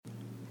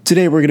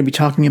Today we're going to be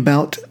talking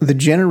about the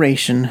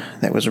generation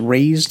that was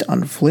raised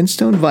on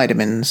Flintstone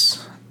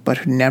vitamins, but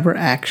who never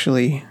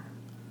actually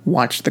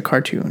watched the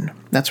cartoon.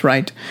 That's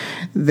right,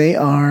 they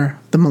are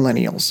the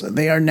millennials.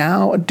 They are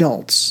now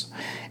adults,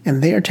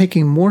 and they are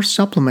taking more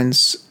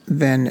supplements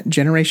than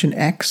Generation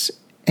X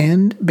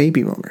and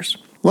baby boomers.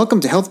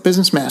 Welcome to Health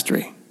Business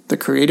Mastery, the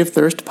Creative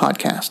Thirst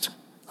podcast.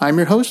 I'm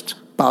your host,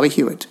 Bobby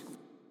Hewitt.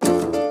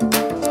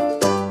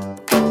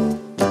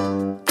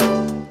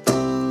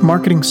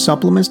 Marketing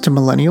supplements to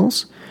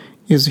millennials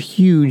is a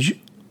huge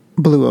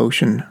blue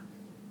ocean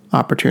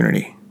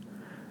opportunity.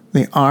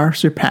 They are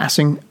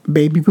surpassing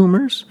baby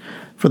boomers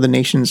for the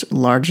nation's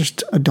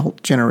largest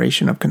adult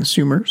generation of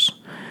consumers.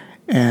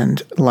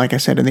 And like I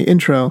said in the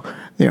intro,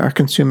 they are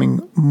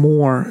consuming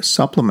more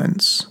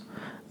supplements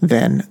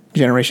than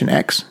Generation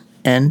X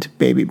and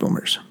baby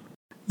boomers.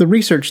 The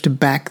research to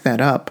back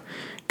that up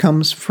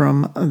comes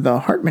from the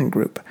Hartman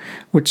Group,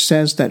 which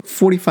says that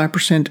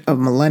 45% of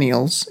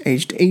millennials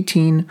aged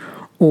 18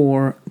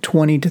 or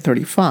 20 to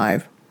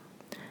 35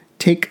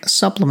 take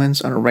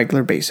supplements on a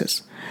regular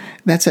basis.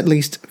 That's at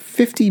least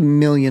 50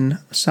 million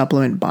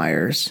supplement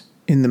buyers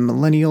in the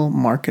millennial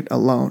market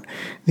alone.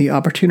 The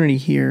opportunity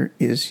here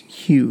is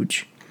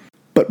huge.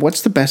 But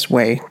what's the best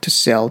way to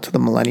sell to the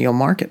millennial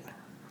market?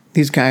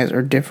 These guys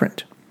are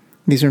different.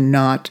 These are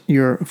not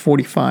your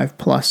 45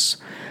 plus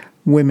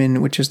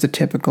women, which is the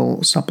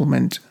typical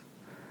supplement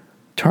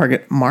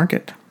target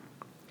market.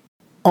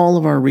 All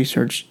of our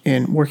research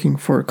in working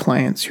for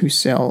clients who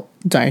sell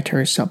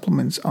dietary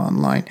supplements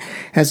online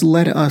has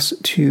led us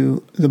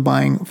to the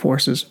Buying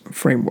Forces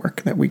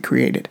framework that we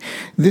created.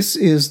 This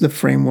is the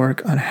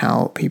framework on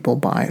how people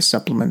buy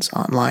supplements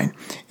online.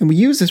 And we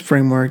use this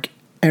framework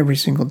every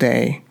single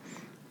day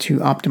to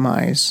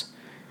optimize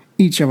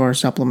each of our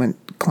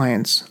supplement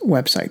clients'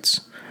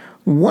 websites.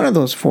 One of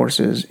those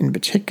forces in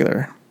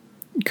particular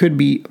could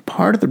be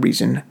part of the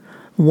reason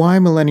why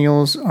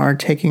millennials are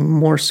taking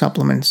more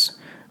supplements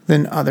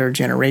than other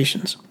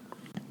generations.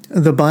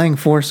 The buying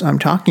force I'm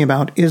talking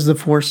about is the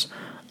force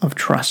of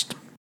trust.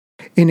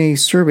 In a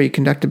survey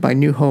conducted by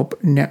New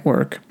Hope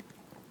Network,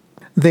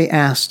 they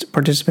asked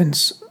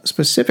participants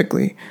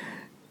specifically,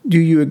 do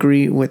you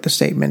agree with the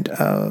statement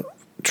of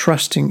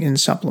trusting in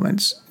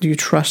supplements? Do you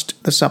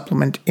trust the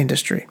supplement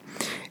industry?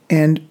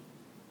 And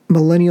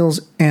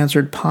millennials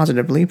answered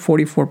positively.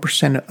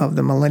 44% of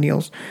the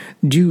millennials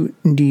do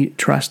indeed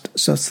trust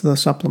the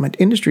supplement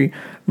industry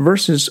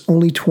versus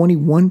only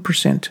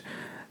 21%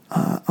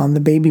 on the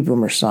baby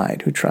boomer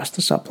side who trust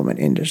the supplement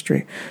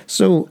industry.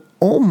 So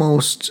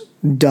almost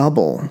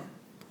double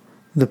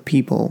the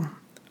people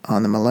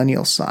on the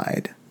millennial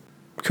side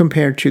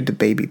compared to the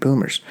baby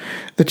boomers.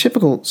 The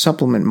typical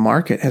supplement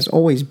market has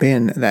always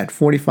been that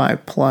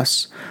 45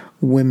 plus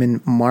women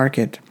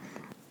market.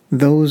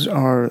 Those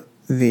are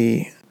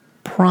the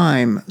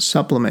prime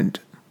supplement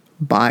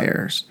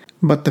buyers.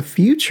 But the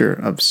future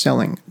of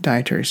selling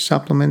dietary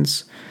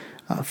supplements,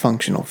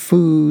 functional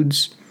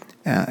foods,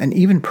 and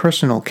even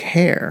personal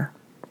care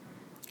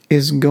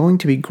is going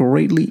to be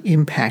greatly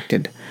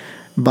impacted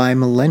by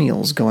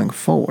millennials going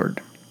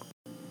forward.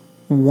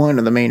 One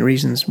of the main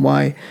reasons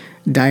why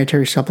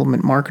dietary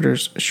supplement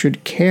marketers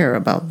should care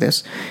about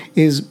this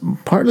is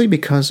partly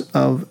because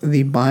of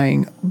the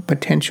buying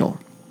potential.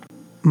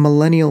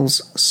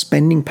 Millennials'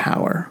 spending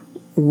power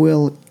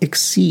will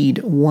exceed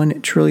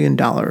 $1 trillion.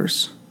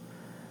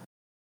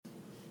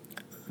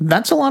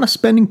 That's a lot of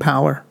spending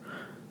power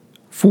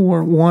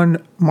for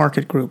one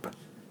market group.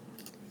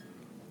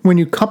 When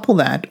you couple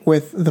that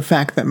with the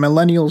fact that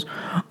millennials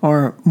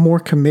are more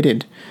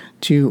committed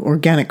to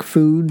organic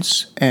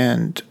foods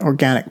and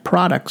organic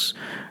products,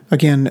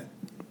 again,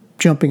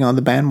 jumping on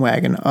the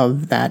bandwagon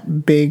of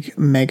that big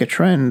mega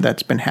trend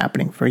that's been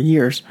happening for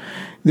years,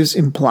 this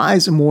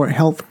implies a more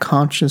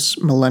health-conscious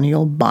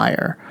millennial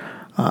buyer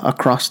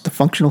across the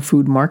functional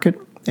food market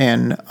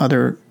and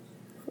other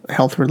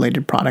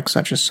health-related products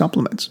such as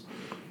supplements.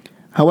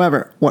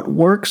 However, what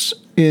works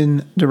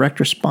in direct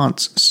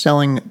response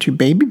selling to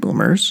baby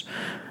boomers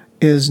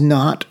is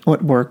not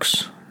what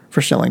works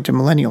for selling to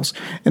millennials.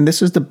 And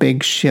this is the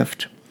big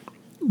shift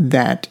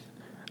that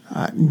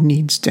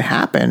needs to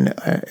happen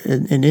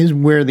and is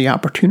where the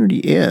opportunity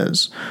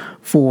is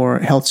for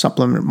health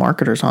supplement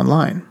marketers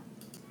online.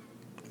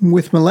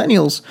 With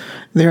millennials,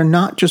 they're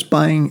not just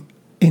buying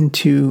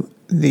into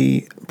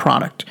the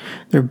product.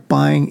 They're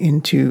buying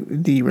into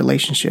the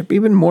relationship,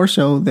 even more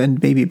so than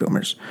baby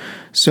boomers.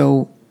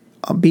 So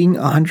being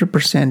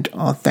 100%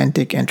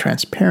 authentic and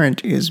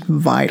transparent is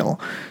vital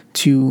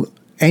to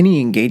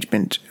any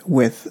engagement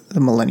with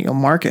the millennial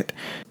market.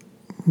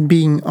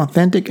 Being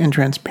authentic and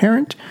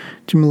transparent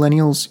to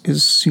millennials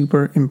is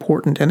super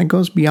important, and it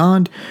goes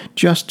beyond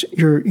just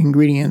your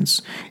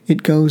ingredients.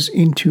 It goes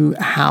into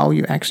how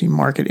you actually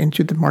market,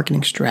 into the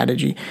marketing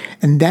strategy,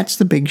 and that's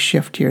the big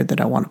shift here that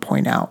I want to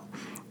point out.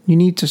 You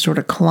need to sort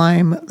of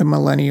climb the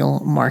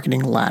millennial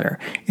marketing ladder.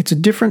 It's a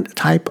different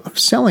type of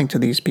selling to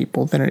these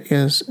people than it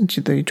is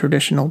to the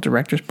traditional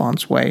direct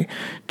response way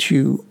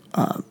to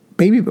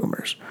baby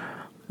boomers.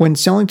 When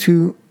selling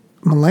to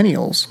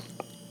millennials,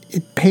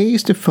 it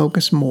pays to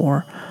focus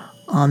more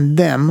on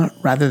them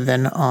rather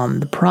than on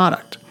the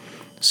product.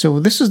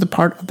 So this is the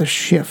part of the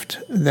shift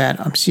that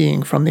I'm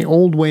seeing from the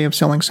old way of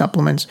selling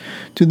supplements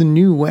to the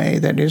new way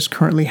that is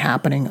currently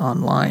happening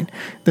online.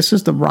 This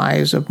is the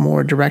rise of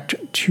more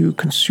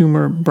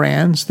direct-to-consumer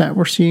brands that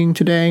we're seeing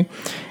today.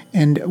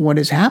 And what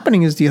is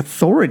happening is the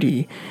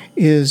authority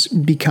is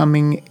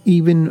becoming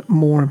even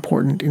more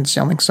important in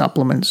selling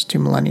supplements to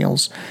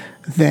millennials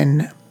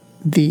than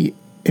the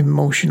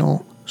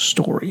emotional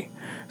story.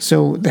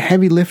 So the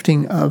heavy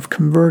lifting of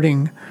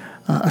converting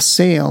a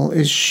sale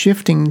is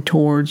shifting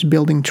towards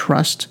building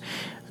trust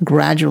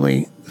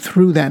gradually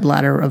through that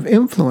ladder of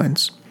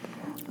influence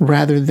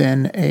rather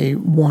than a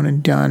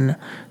one-and-done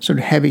sort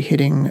of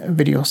heavy-hitting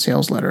video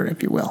sales letter,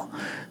 if you will.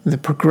 The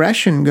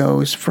progression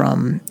goes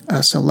from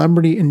a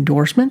celebrity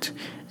endorsement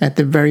at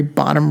the very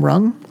bottom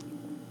rung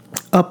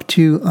up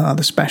to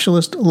the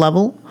specialist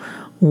level,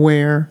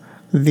 where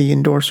the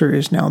endorser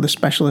is now the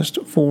specialist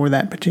for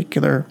that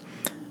particular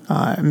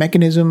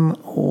mechanism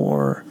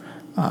or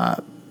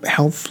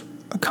health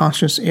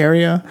conscious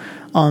area.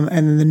 And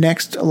then the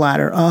next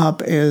ladder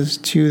up is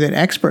to that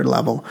expert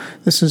level.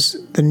 This is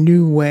the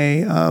new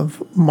way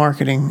of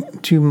marketing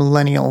to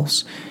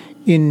millennials,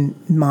 in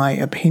my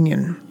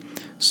opinion.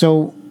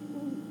 So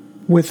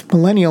with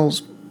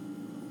millennials,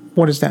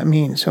 what does that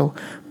mean? So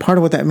part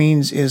of what that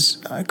means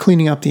is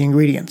cleaning up the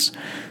ingredients.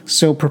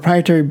 So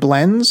proprietary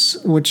blends,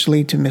 which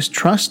lead to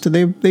mistrust,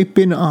 they've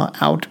been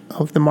out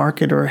of the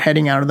market or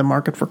heading out of the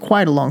market for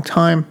quite a long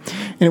time.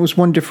 And it was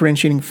one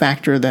differentiating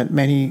factor that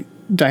many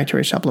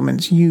dietary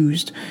supplements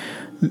used.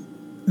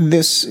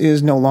 This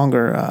is no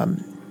longer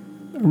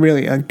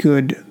really a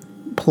good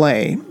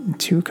play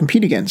to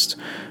compete against.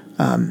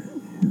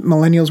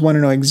 Millennials want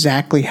to know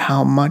exactly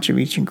how much of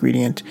each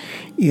ingredient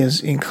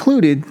is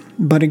included,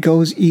 but it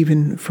goes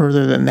even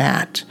further than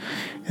that.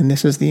 And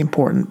this is the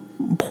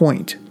important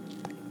point.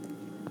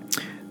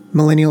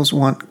 Millennials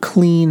want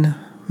clean,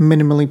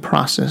 minimally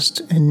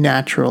processed, and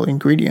natural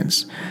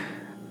ingredients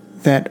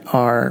that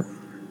are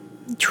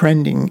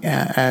trending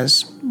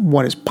as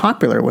what is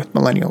popular with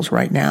millennials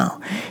right now.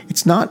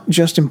 It's not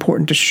just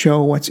important to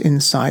show what's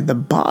inside the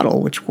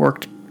bottle, which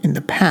worked in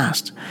the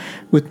past.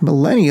 With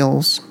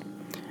millennials,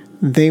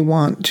 they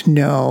want to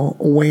know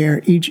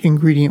where each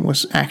ingredient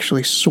was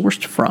actually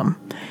sourced from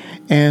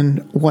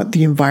and what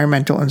the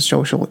environmental and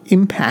social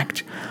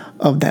impact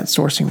of that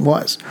sourcing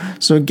was.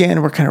 So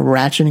again, we're kind of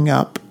ratcheting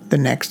up the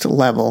next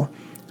level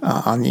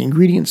on the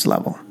ingredients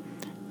level.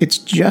 It's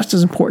just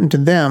as important to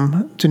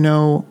them to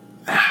know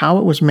how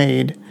it was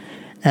made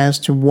as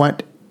to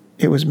what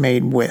it was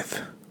made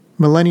with.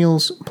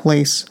 Millennials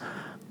place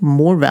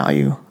more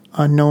value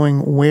on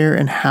knowing where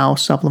and how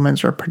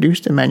supplements are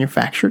produced and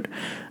manufactured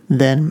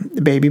than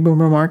the baby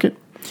boomer market.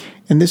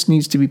 And this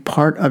needs to be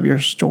part of your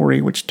story,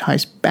 which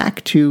ties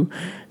back to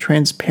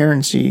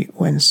transparency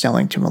when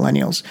selling to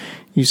millennials.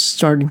 You're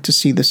starting to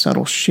see the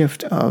subtle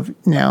shift of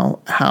now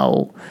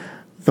how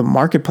the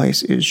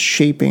marketplace is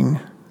shaping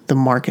the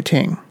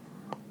marketing.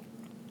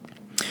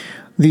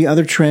 The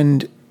other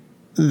trend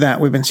that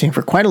we've been seeing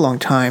for quite a long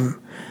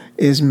time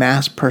is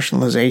mass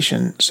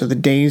personalization. So the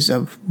days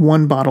of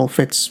one bottle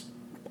fits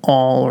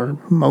all or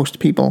most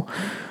people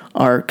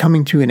are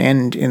coming to an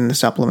end in the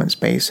supplement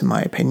space, in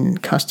my opinion.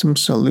 Custom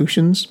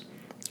solutions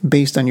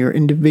based on your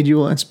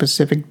individual and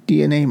specific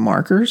DNA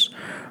markers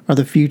are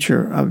the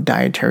future of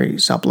dietary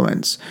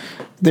supplements.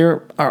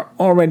 There are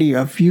already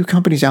a few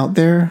companies out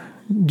there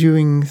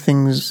doing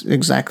things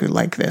exactly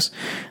like this.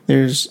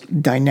 There's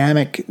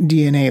Dynamic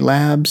DNA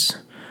Labs,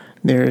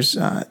 there's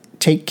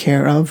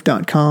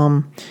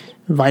TakeCareOf.com,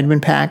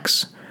 Vitamin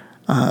Packs,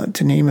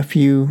 to name a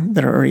few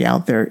that are already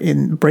out there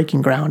in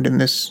breaking ground in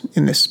this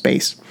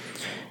space.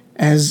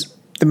 As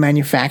the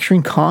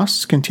manufacturing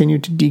costs continue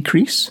to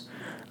decrease,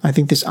 I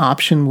think this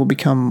option will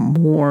become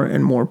more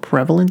and more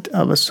prevalent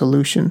of a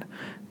solution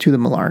to the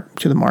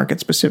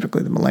market,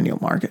 specifically the millennial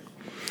market.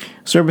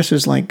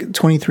 Services like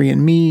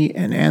 23andMe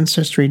and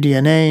Ancestry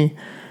DNA,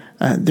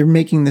 they're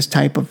making this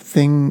type of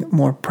thing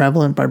more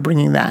prevalent by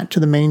bringing that to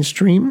the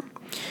mainstream.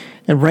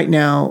 And right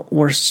now,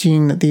 we're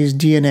seeing that these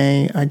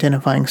DNA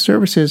identifying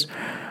services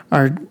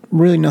are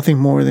really nothing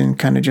more than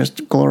kind of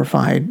just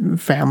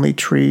glorified family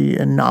tree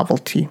and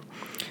novelty.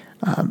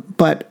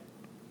 But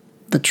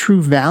the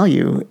true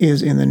value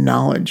is in the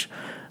knowledge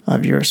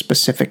of your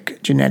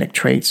specific genetic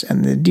traits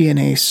and the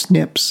DNA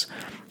SNPs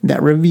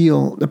that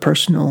reveal the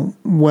personal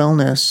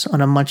wellness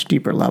on a much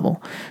deeper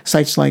level.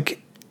 Sites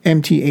like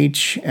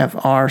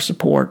MTHFR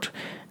support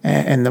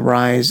and the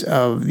rise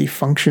of the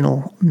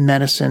functional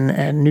medicine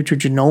and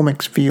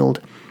nutrigenomics field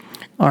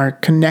are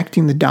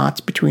connecting the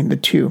dots between the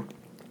two,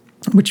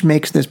 which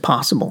makes this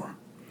possible.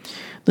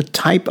 The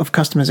type of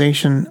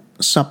customization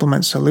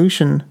supplement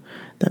solution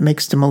that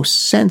makes the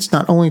most sense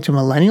not only to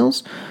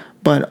millennials,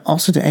 but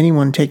also to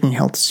anyone taking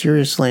health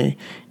seriously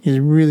is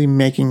really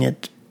making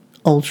it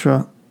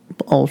ultra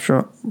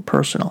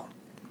personal.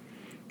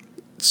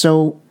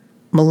 So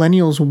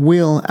millennials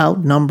will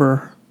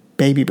outnumber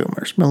baby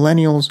boomers.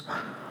 Millennials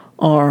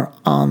are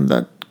on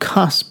the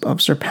cusp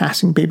of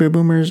surpassing baby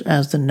boomers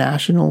as the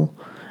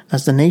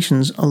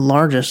nation's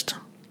largest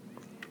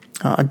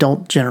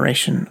adult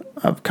generation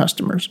of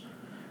customers.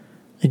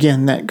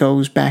 Again, that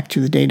goes back to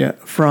the data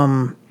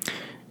from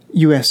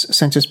U.S.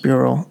 Census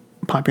Bureau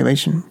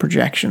population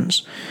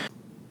projections.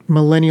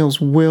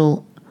 Millennials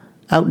will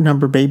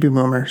outnumber baby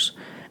boomers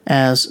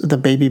as the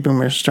baby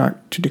boomers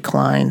start to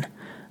decline.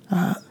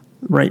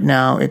 Right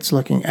now, it's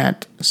looking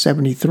at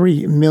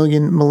 73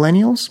 million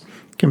millennials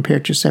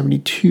compared to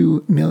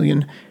 72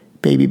 million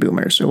baby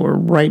boomers. So we're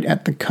right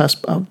at the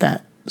cusp of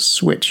that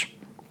switch.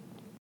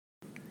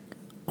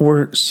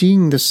 We're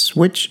seeing the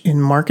switch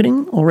in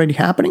marketing already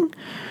happening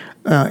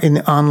in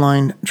the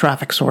online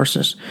traffic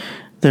sources.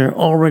 They're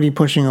already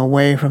pushing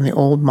away from the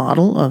old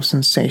model of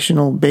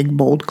sensational, big,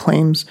 bold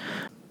claims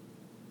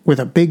with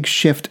a big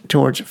shift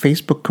towards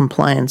Facebook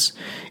compliance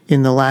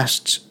in the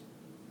last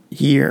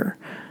year.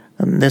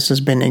 This has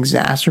been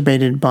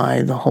exacerbated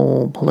by the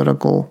whole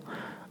political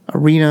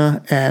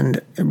arena,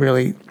 and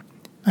really,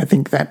 I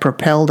think that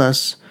propelled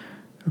us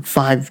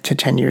 5 to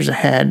 10 years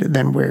ahead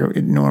than where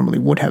it normally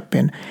would have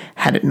been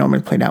had it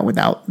normally played out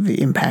without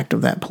the impact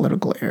of that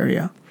political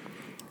area.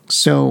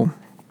 So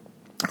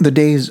the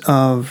days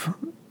of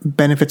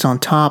benefits on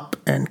top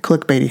and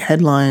clickbaity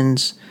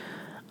headlines,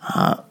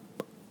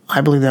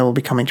 I believe that will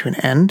be coming to an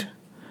end,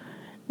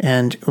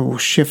 and it will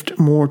shift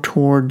more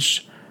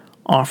towards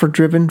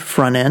offer-driven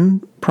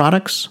front-end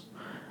products,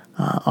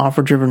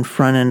 offer-driven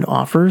front-end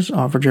offers,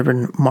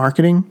 offer-driven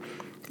marketing,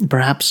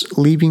 perhaps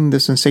leaving the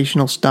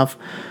sensational stuff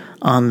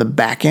on the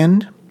back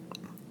end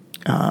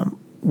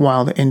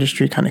while the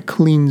industry kind of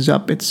cleans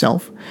up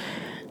itself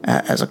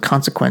as a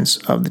consequence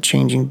of the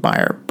changing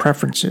buyer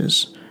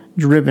preferences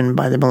driven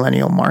by the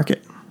millennial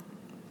market.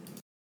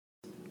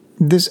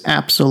 This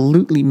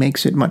absolutely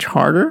makes it much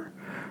harder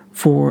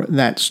for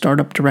that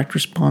startup direct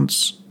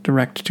response,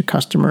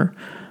 direct-to-customer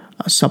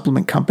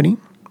supplement company,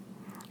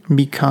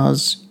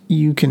 because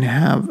you can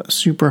have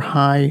super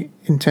high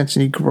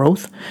intensity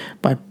growth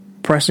by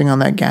pressing on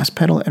that gas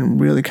pedal and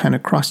really kind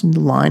of crossing the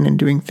line and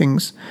doing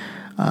things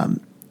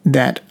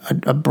that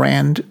a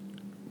brand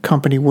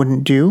company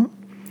wouldn't do.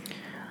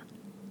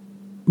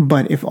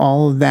 But if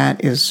all of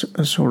that is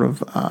sort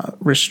of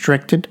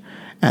restricted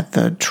at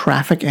the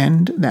traffic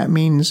end, that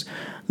means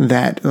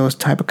that those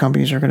type of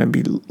companies are going to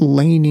be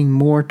leaning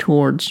more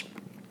towards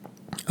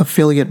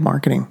affiliate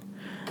marketing,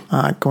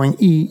 going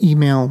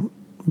email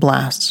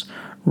blasts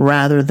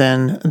rather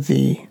than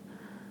the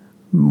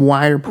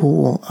wider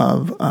pool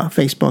of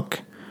Facebook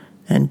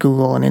and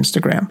Google and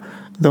Instagram.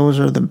 Those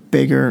are the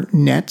bigger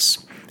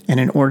nets, and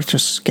in order to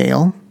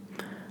scale,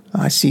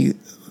 I see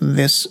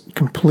this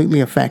completely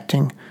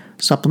affecting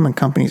supplement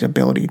companies'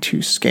 ability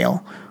to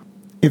scale.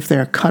 If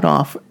they're cut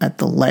off at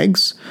the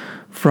legs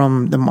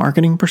from the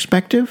marketing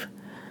perspective,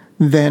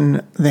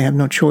 then they have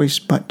no choice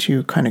but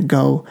to kind of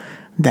go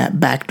that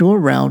backdoor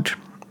route,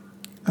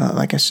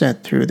 like I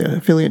said, through the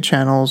affiliate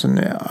channels and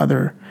the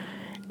other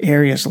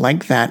areas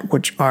like that,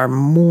 which are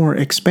more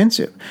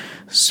expensive.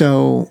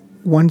 So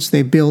once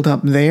they build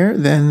up there,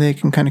 then they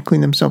can kind of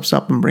clean themselves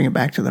up and bring it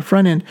back to the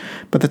front end.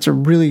 But that's a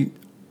really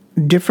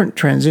different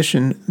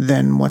transition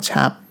than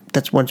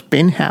that's what's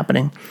been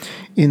happening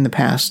in the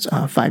past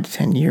 5 to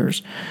 10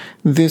 years.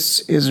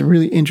 This is a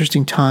really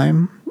interesting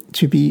time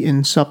to be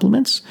in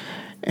supplements,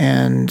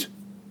 and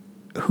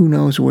who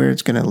knows where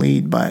it's going to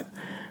lead. But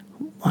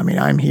I mean,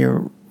 I'm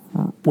here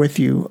with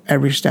you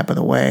every step of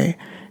the way,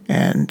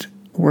 and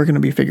we're going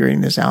to be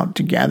figuring this out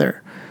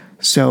together.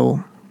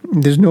 So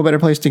there's no better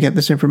place to get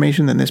this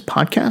information than this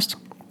podcast.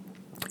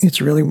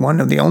 It's really one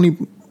of the only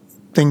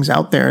things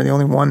out there, the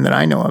only one that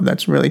I know of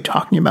that's really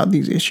talking about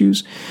these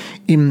issues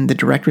in the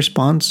direct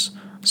response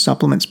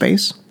supplement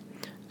space.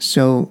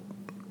 So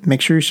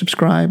make sure you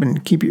subscribe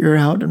and keep your ear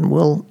out, and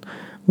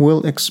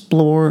we'll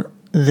explore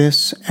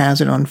this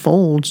as it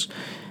unfolds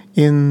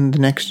in the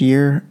next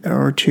year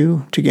or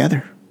two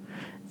together.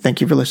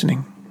 Thank you for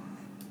listening.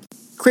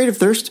 Creative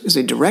Thirst is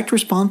a direct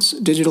response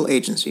digital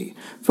agency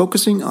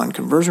focusing on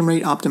conversion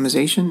rate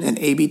optimization and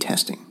A/B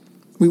testing.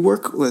 We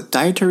work with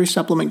dietary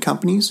supplement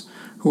companies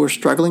who are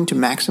struggling to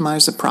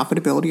maximize the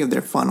profitability of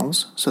their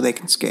funnels so they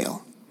can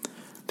scale.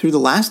 Through the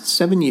last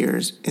 7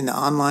 years in the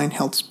online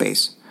health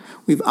space,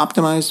 we've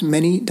optimized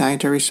many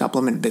dietary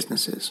supplement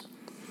businesses.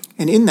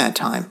 And in that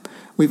time,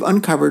 we've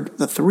uncovered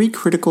the 3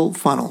 critical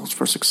funnels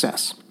for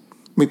success.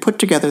 We put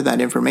together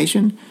that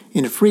information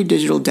in a free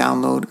digital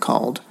download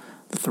called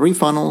The 3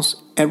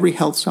 Funnels Every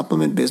Health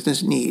Supplement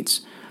Business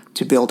Needs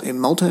to Build a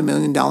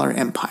Multi-million-dollar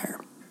Empire.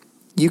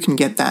 You can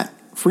get that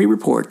free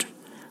report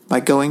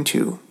by going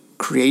to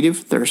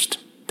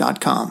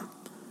creativethirst.com.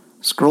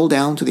 Scroll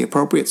down to the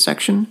appropriate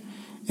section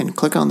and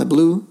click on the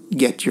blue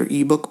Get Your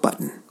ebook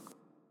button.